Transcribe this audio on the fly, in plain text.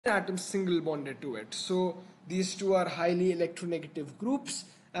atom single bonded to it. So these two are highly electronegative groups,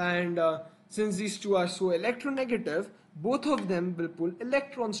 and since these two are so electronegative, both of them will pull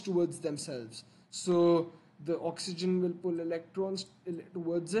electrons towards themselves. So the oxygen will pull electrons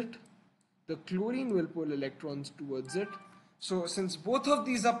towards it, the chlorine will pull electrons towards it. So since both of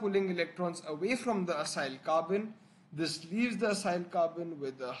these are pulling electrons away from the acyl carbon, this leaves the acyl carbon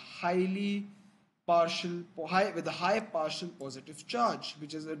with a high partial positive charge,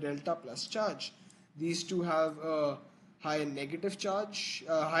 which is a delta plus charge. These two have a high negative charge,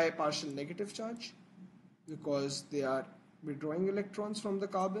 high partial negative charge, because they are withdrawing electrons from the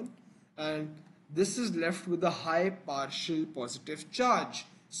carbon, and this is left with a high partial positive charge.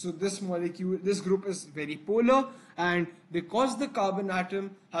 So this group is very polar, and because the carbon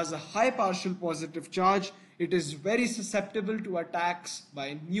atom has a high partial positive charge, it is very susceptible to attacks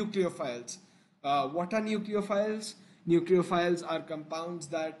by nucleophiles. What are nucleophiles? Nucleophiles are compounds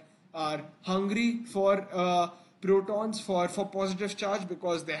that are hungry for protons, for positive charge,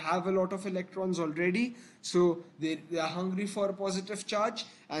 because they have a lot of electrons already. So they are hungry for a positive charge,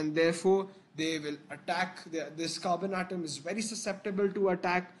 and therefore they will attack. This carbon atom is very susceptible to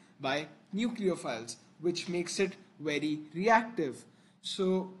attack by nucleophiles, which makes it very reactive.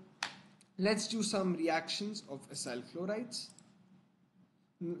 So let's do some reactions of acyl chlorides.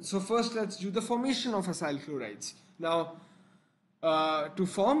 So first let's do the formation of acyl chlorides. Now to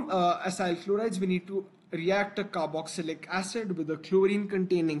form acyl chlorides, we need to react a carboxylic acid with a chlorine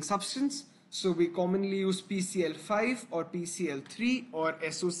containing substance. So we commonly use PCl5 or PCl3 or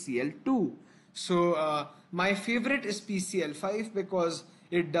SOCl2. So my favorite is PCl5 because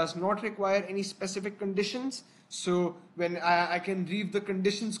it does not require any specific conditions. So when I can leave the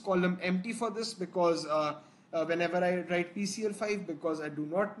conditions column empty for this, because whenever I write PCl5, because I do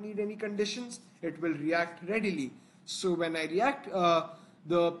not need any conditions, it will react readily. So when I react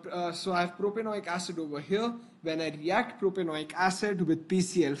so I have propanoic acid over here. When I react propanoic acid with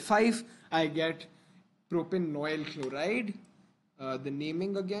PCl5, I get propanoyl chloride. The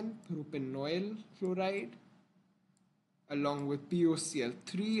naming again, propanoyl chloride, along with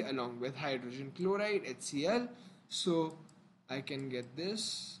POCl3, along with hydrogen chloride, HCl. So I can get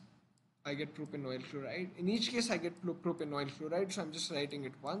this. I get propanoyl chloride. In each case, I get propanoyl chloride. So I'm just writing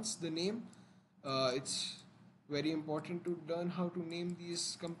it once, the name. It's very important to learn how to name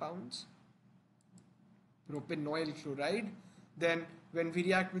these compounds. Propanoyl chloride. Then when we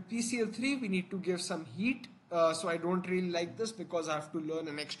react with PCl3, we need to give some heat. So I don't really like this because I have to learn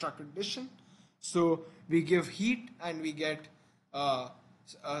an extra condition. So we give heat and we get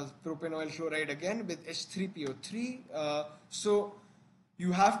propanoyl chloride again with H3PO3. So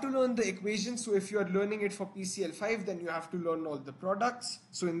you have to learn the equation. So if you are learning it for PCl5, then you have to learn all the products.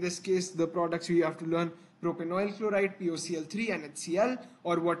 So in this case, the products you have to learn propanoyl chloride, POCl3 and HCl,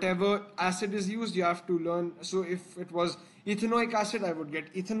 or whatever acid is used, you have to learn. So if it was ethanoic acid, I would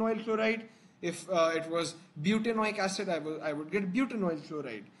get ethanoyl chloride. If it was butanoic acid, I would get butanoyl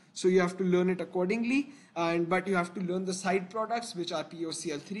chloride. So you have to learn it accordingly, but you have to learn the side products, which are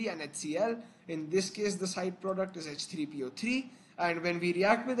POCl3 and HCl. In this case, the side product is H3PO3. And when we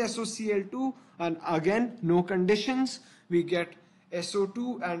react with SOCl2, and again, no conditions, we get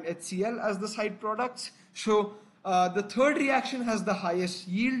SO2 and HCl as the side products. So the third reaction has the highest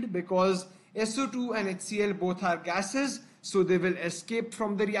yield because SO2 and HCl both are gases. So they will escape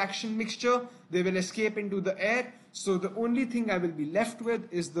from the reaction mixture. They will escape into the air. So the only thing I will be left with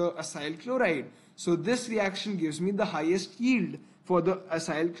is the acyl chloride. So this reaction gives me the highest yield for the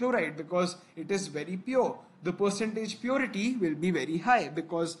acyl chloride because it is very pure. The percentage purity will be very high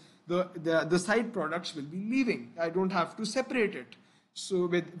because the side products will be leaving. I don't have to separate it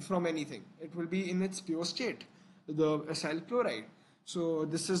from anything. It will be in its pure state, the acyl chloride. So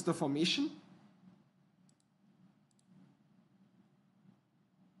this is the formation.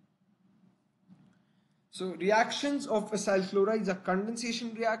 So reactions of acyl chlorides are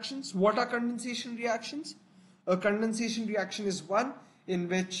condensation reactions. What are condensation reactions? A condensation reaction is one in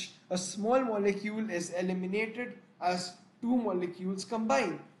which a small molecule is eliminated as two molecules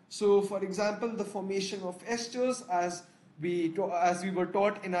combine. So for example, the formation of esters, as we were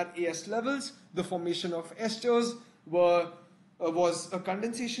taught in our AS levels, the formation of esters was a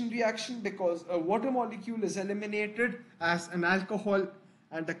condensation reaction because a water molecule is eliminated as an alcohol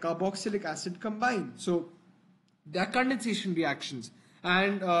and a carboxylic acid combine. So they are condensation reactions,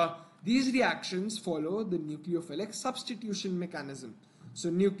 and these reactions follow the nucleophilic substitution mechanism. So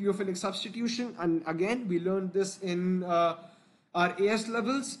nucleophilic substitution, and again we learned this in our AS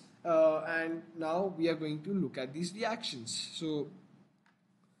levels, and now we are going to look at these reactions. So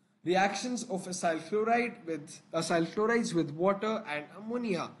Reactions of acyl chlorides with water and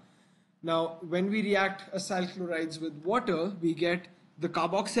ammonia. Now, when we react acyl chlorides with water, we get the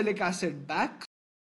carboxylic acid back